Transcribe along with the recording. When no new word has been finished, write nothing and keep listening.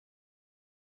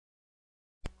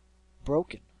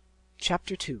Broken.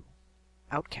 Chapter 2.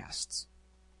 Outcasts.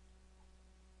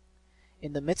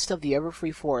 In the midst of the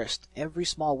ever-free forest, every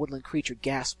small woodland creature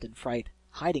gasped in fright,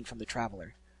 hiding from the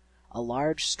traveler. A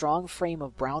large, strong frame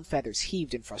of brown feathers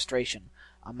heaved in frustration,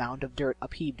 a mound of dirt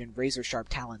upheaved in razor-sharp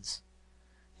talons.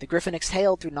 The griffin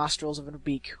exhaled through nostrils of her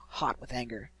beak, hot with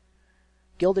anger.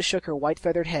 Gilda shook her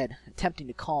white-feathered head, attempting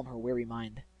to calm her weary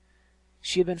mind.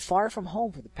 She had been far from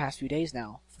home for the past few days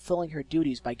now, fulfilling her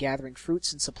duties by gathering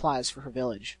fruits and supplies for her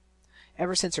village.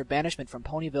 Ever since her banishment from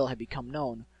Ponyville had become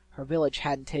known, her village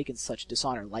hadn't taken such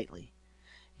dishonor lightly.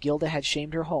 Gilda had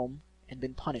shamed her home and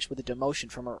been punished with a demotion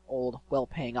from her old,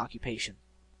 well-paying occupation.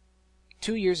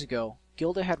 2 years ago,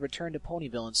 Gilda had returned to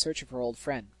Ponyville in search of her old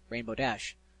friend, Rainbow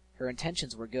Dash. Her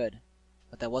intentions were good,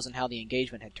 but that wasn't how the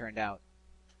engagement had turned out.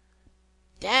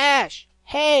 "Dash!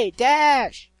 Hey,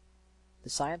 Dash!" The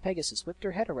Cyan Pegasus whipped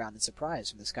her head around in surprise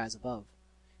from the skies above.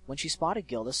 When she spotted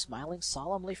Gilda smiling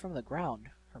solemnly from the ground,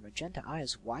 her magenta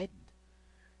eyes widened.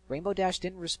 Rainbow Dash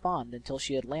didn't respond until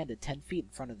she had landed 10 feet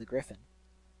in front of the griffin.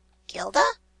 "Gilda?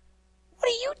 What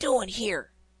are you doing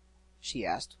here?" she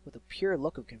asked, with a pure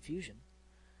look of confusion.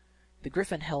 The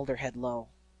griffin held her head low,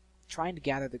 trying to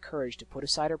gather the courage to put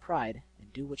aside her pride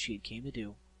and do what she had came to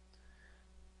do.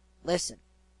 "Listen,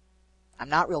 I'm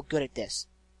not real good at this,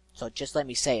 so just let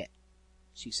me say it,"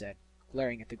 she said,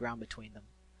 glaring at the ground between them.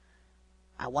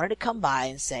 "I wanted to come by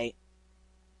and say,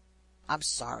 I'm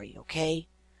sorry, okay?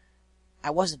 I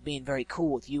wasn't being very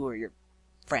cool with you or your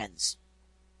friends."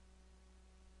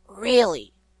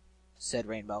 "Really?" said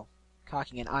Rainbow,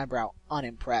 cocking an eyebrow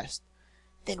unimpressed.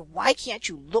 "Then why can't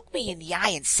you look me in the eye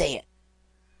and say it?"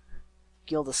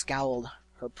 Gilda scowled,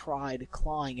 her pride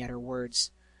clawing at her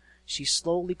words. She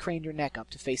slowly craned her neck up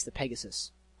to face the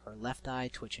Pegasus, her left eye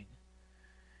twitching.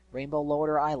 Rainbow lowered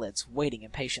her eyelids, waiting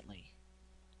impatiently.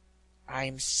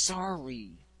 "I'm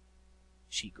sorry,"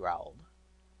 she growled.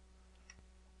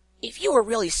 "If you were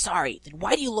really sorry, then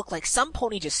why do you look like some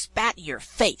pony just spat in your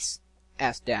face?"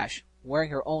 asked Dash, wearing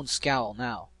her own scowl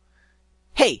now.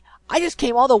 "Hey, I just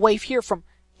came all the way here from...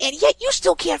 and yet you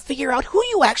still can't figure out who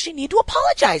you actually need to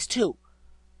apologize to."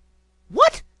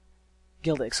 "What?"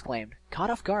 Gilda exclaimed, caught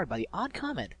off guard by the odd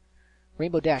comment.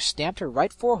 Rainbow Dash stamped her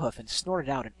right forehoof and snorted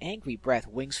out an angry breath,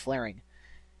 wings flaring.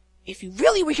 "If you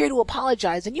really were here to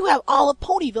apologize, then you have all of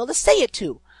Ponyville to say it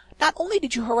to. Not only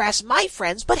did you harass my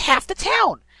friends, but half the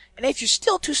town. And if you're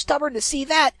still too stubborn to see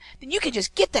that, then you can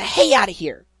just get the hay out of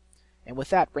here." And with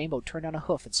that, Rainbow turned on a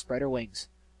hoof and spread her wings.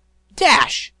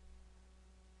 "Dash!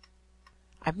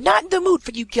 I'm not in the mood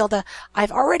for you, Gilda.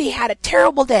 I've already had a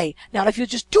terrible day. Now if you'll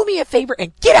just do me a favor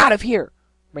and get out of here."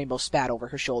 Rainbow spat over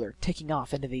her shoulder, taking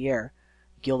off into the air.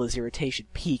 Gilda's irritation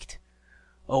peaked.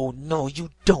 "Oh, no, you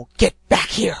don't! Get back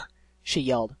here!" she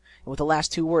yelled, and with the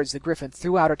last 2 words the griffin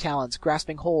threw out her talons,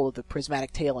 grasping hold of the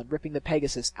prismatic tail and ripping the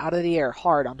Pegasus out of the air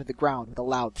hard onto the ground with a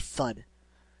loud thud.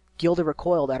 Gilda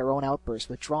recoiled at her own outburst,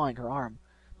 withdrawing her arm,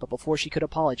 but before she could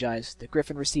apologize, the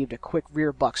griffin received a quick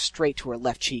rear buck straight to her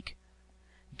left cheek.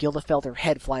 Gilda felt her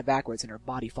head fly backwards and her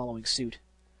body following suit.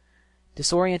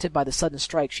 Disoriented by the sudden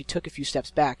strike, she took a few steps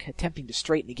back, attempting to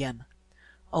straighten again.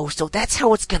 "Oh, so that's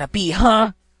how it's gonna be,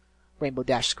 huh?" Rainbow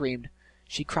Dash screamed.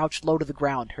 She crouched low to the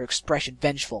ground, her expression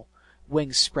vengeful,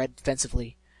 wings spread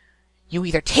defensively. "You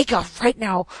either take off right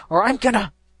now, or I'm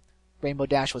gonna—" Rainbow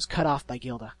Dash was cut off by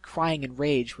Gilda, crying in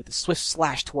rage with a swift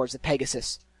slash towards the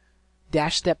Pegasus.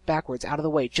 Dash stepped backwards out of the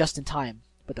way just in time,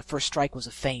 but the first strike was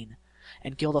a feint,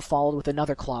 and Gilda followed with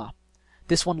another claw.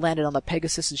 This one landed on the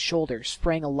Pegasus's shoulder,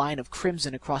 spraying a line of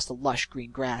crimson across the lush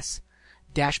green grass.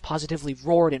 Dash positively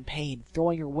roared in pain,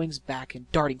 throwing her wings back and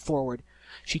darting forward.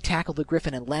 She tackled the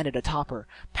griffin and landed atop her,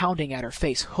 pounding at her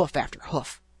face hoof after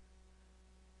hoof.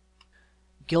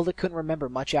 Gilda couldn't remember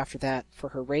much after that, for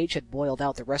her rage had boiled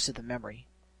out the rest of the memory.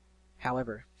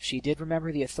 However, she did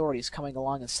remember the authorities coming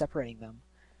along and separating them,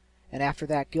 and after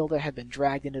that Gilda had been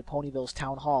dragged into Ponyville's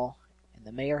town hall, and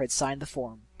the mayor had signed the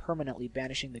form, permanently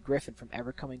banishing the griffin from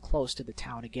ever coming close to the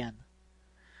town again.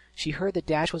 She heard that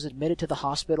Dash was admitted to the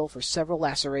hospital for several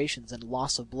lacerations and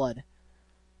loss of blood.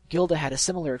 Gilda had a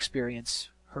similar experience.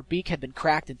 Her beak had been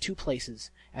cracked in 2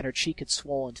 places, and her cheek had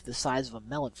swollen to the size of a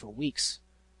melon for weeks.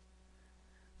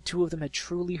 The 2 of them had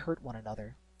truly hurt one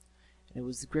another, and it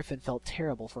was the griffin felt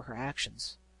terrible for her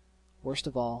actions. Worst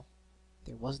of all,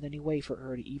 there wasn't any way for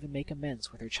her to even make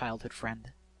amends with her childhood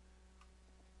friend.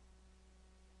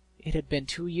 It had been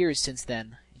 2 years since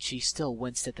then, and she still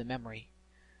winced at the memory.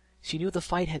 She knew the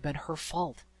fight had been her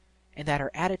fault, and that her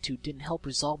attitude didn't help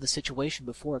resolve the situation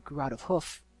before it grew out of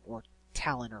hoof, or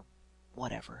talon, or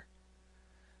whatever.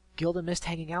 Gilda missed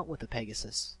hanging out with the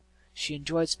Pegasus. She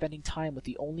enjoyed spending time with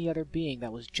the only other being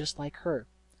that was just like her.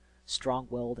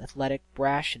 Strong-willed, athletic,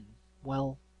 brash, and,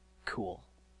 well, cool.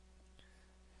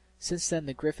 Since then,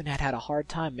 the Griffin had had a hard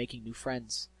time making new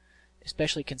friends,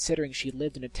 especially considering she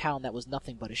lived in a town that was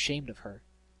nothing but ashamed of her.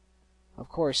 Of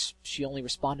course, she only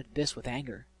responded to this with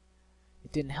anger.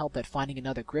 It didn't help that finding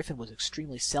another Griffin was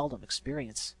extremely seldom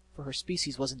experience, for her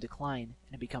species was in decline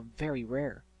and had become very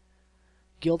rare.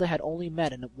 Gilda had only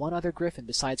met one other Griffin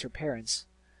besides her parents,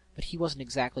 but he wasn't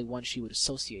exactly one she would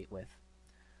associate with.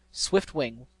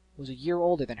 Swiftwing was a year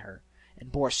older than her,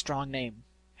 and bore a strong name.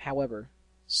 However,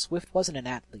 Swift wasn't an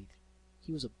athlete.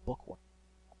 He was a bookworm.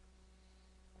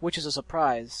 Which is a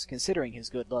surprise, considering his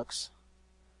good looks.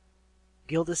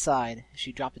 Gilda sighed as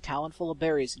she dropped a talonful of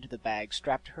berries into the bag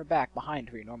strapped to her back behind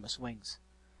her enormous wings.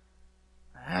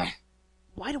 "Ugh,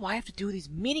 why do I have to do these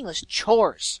meaningless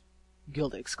chores?"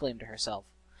 Gilda exclaimed to herself,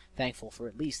 thankful for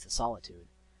at least the solitude.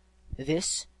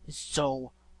 "This is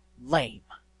so lame.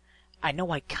 I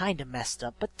know I kinda messed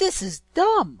up, but this is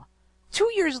dumb.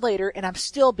 2 years later, and I'm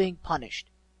still being punished.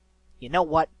 You know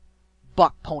what?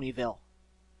 Buck Ponyville."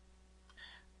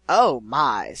 "Oh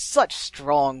my, such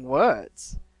strong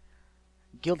words!"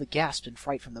 Gilda gasped in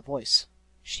fright from the voice.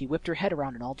 She whipped her head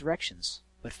around in all directions,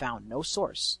 but found no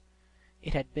source.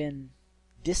 It had been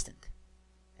distant,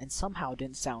 and somehow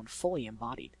didn't sound fully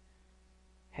embodied.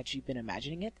 Had she been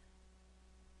imagining it?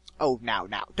 "Oh, now,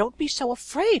 don't be so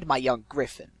afraid, my young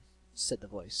Griffin," said the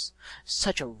voice.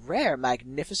 "Such a rare,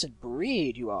 magnificent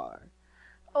breed you are,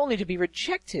 only to be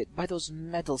rejected by those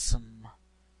meddlesome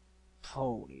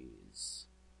ponies."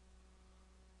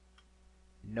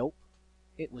 Nope,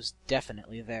 it was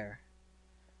definitely there.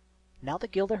 Now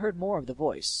that Gilda heard more of the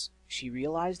voice, she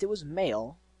realized it was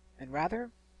male and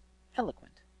rather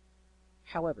eloquent.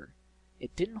 However,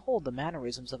 it didn't hold the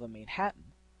mannerisms of a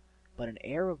Manhattan, but an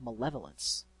air of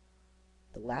malevolence.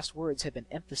 The last words had been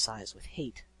emphasized with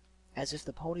hate, as if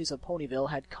the ponies of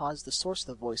Ponyville had caused the source of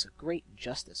the voice a great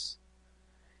injustice.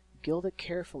 Gilda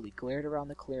carefully glared around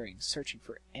the clearing, searching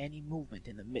for any movement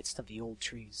in the midst of the old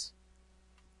trees.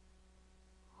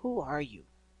 "Who are you?"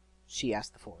 she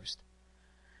asked the forest.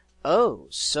 "Oh,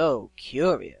 so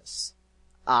curious.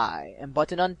 I am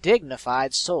but an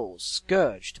undignified soul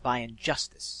scourged by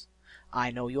injustice.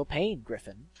 I know your pain,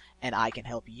 Griffin, and I can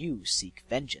help you seek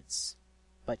vengeance.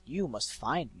 But you must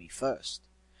find me first.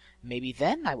 Maybe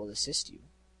then I will assist you.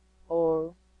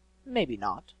 Or maybe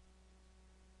not."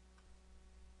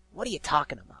 "What are you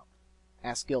talking about?"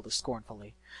 asked Gilda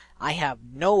scornfully. "I have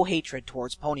no hatred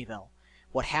towards Ponyville.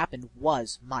 What happened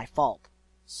was my fault.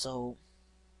 So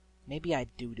maybe I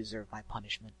do deserve my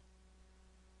punishment."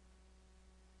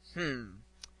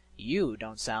 You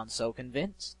don't sound so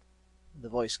convinced," the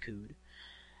voice cooed.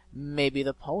 "Maybe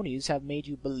the ponies have made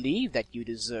you believe that you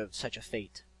deserved such a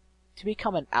fate, to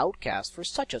become an outcast for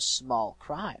such a small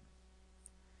crime."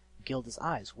 Gilda's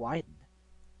eyes widened.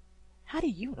 "How do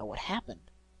you know what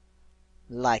happened?"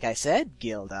 "Like I said,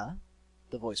 Gilda,"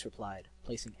 the voice replied,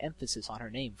 placing emphasis on her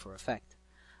name for effect.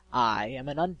 "I am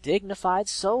an undignified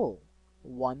soul,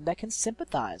 one that can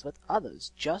sympathize with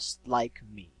others just like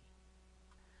me."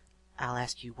 "I'll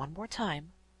ask you one more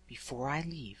time before I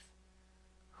leave.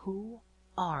 Who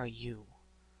are you?"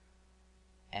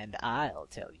 "And I'll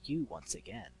tell you once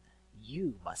again.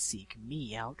 You must seek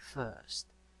me out first."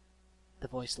 The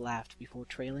voice laughed before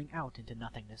trailing out into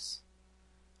nothingness.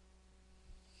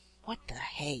 "What the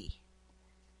hey?"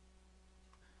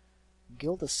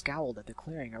 Gilda scowled at the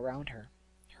clearing around her.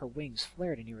 Her wings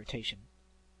flared in irritation.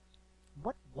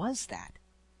 What was that?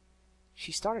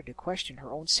 She started to question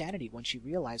her own sanity when she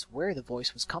realized where the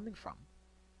voice was coming from.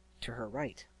 To her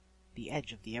right, the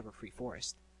edge of the ever-free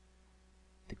forest.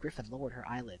 The Griffin lowered her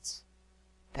eyelids.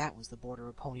 That was the border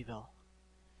of Ponyville.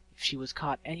 If she was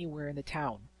caught anywhere in the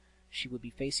town, she would be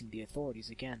facing the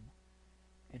authorities again,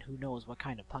 and who knows what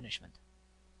kind of punishment.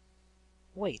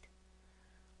 Wait,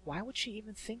 why would she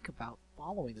even think about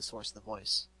following the source of the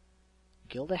voice?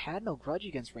 Gilda had no grudge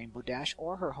against Rainbow Dash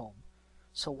or her home,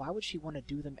 so why would she want to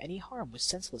do them any harm with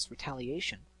senseless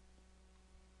retaliation?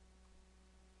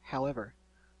 However,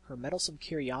 her meddlesome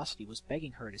curiosity was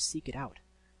begging her to seek it out,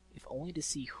 if only to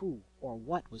see who or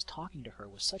what was talking to her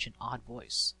with such an odd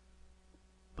voice.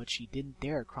 But she didn't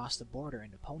dare cross the border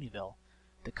into Ponyville.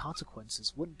 The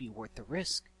consequences wouldn't be worth the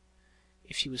risk.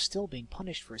 If she was still being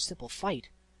punished for a simple fight,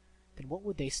 then what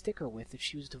would they stick her with if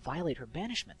she was to violate her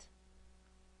banishment?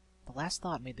 The last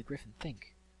thought made the Griffin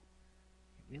think.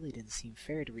 It really didn't seem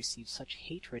fair to receive such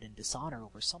hatred and dishonor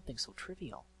over something so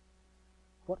trivial.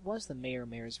 What was the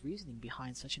mayor's reasoning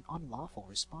behind such an unlawful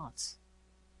response?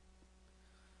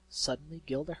 Suddenly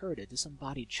Gilda heard a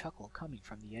disembodied chuckle coming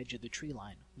from the edge of the tree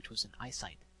line, which was in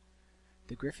eyesight.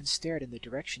 The griffin stared in the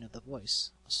direction of the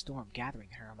voice, a storm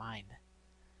gathering in her mind.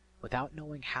 Without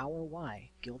knowing how or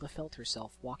why, Gilda felt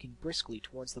herself walking briskly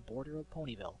towards the border of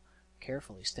Ponyville,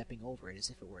 carefully stepping over it as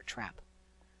if it were a trap.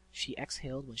 She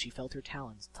exhaled when she felt her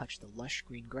talons touch the lush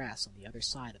green grass on the other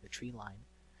side of the tree line,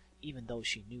 even though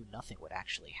she knew nothing would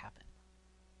actually happen.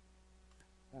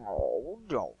 "Oh,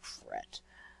 don't fret.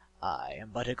 I am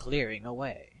but a clearing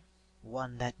away,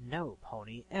 one that no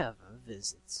pony ever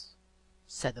visits,"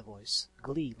 said the voice,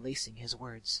 glee lacing his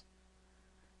words.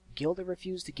 Gilda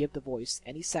refused to give the voice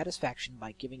any satisfaction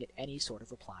by giving it any sort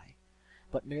of reply,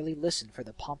 but merely listened for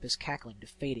the pompous cackling to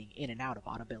fading in and out of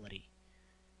audibility.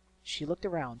 She looked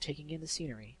around, taking in the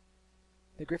scenery.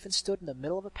 The griffin stood in the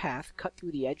middle of a path cut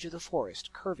through the edge of the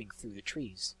forest, curving through the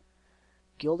trees.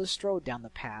 Gilda strode down the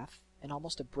path in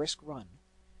almost a brisk run.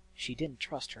 She didn't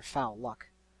trust her foul luck,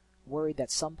 worried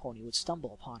that some pony would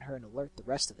stumble upon her and alert the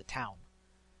rest of the town.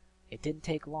 It didn't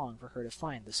take long for her to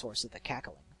find the source of the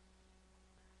cackling.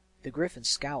 The griffin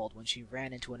scowled when she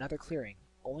ran into another clearing,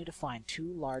 only to find two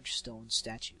large stone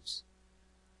statues.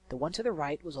 The one to the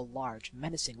right was a large,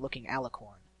 menacing-looking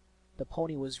alicorn. The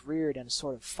pony was reared in a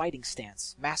sort of fighting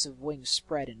stance, massive wings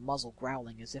spread and muzzle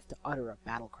growling as if to utter a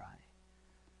battle cry.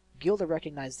 Gilda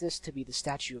recognized this to be the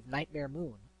statue of Nightmare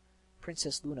Moon,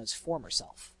 Princess Luna's former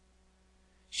self.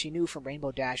 She knew from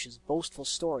Rainbow Dash's boastful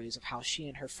stories of how she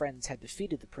and her friends had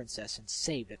defeated the princess and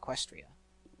saved Equestria.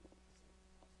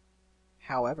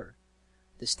 However,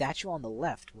 the statue on the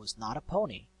left was not a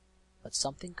pony, but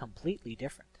something completely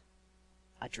different.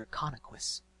 A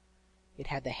Draconiquus. It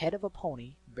had the head of a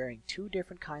pony, bearing two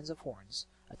different kinds of horns,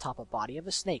 atop a body of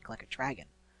a snake like a dragon,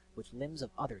 with limbs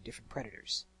of other different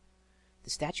predators. The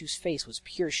statue's face was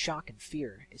pure shock and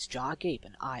fear, its jaw agape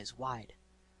and eyes wide.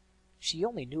 She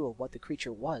only knew of what the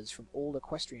creature was from old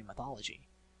equestrian mythology.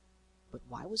 But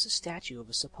why was a statue of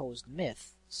a supposed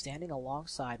myth standing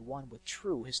alongside one with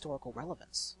true historical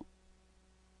relevance?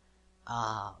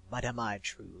 "Ah, but am I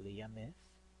truly a myth?"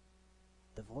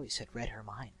 The voice had read her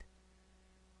mind.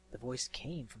 The voice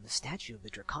came from the statue of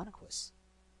the Draconiquus.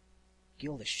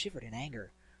 Gilda shivered in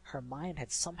anger. Her mind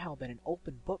had somehow been an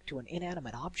open book to an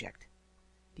inanimate object.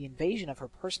 The invasion of her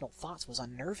personal thoughts was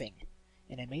unnerving,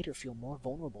 and it made her feel more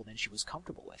vulnerable than she was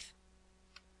comfortable with.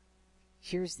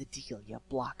 "Here's the deal, you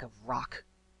block of rock,"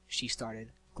 she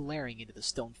started, glaring into the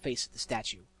stone face of the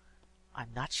statue.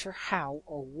 "I'm not sure how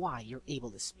or why you're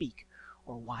able to speak,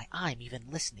 or why I'm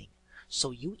even listening,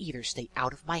 so you either stay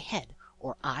out of my head,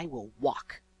 or I will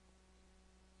walk."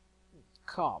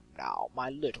 "Come now, my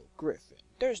little griffin,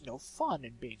 there's no fun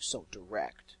in being so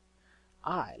direct.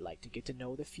 I like to get to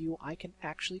know the few I can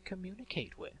actually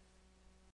communicate with.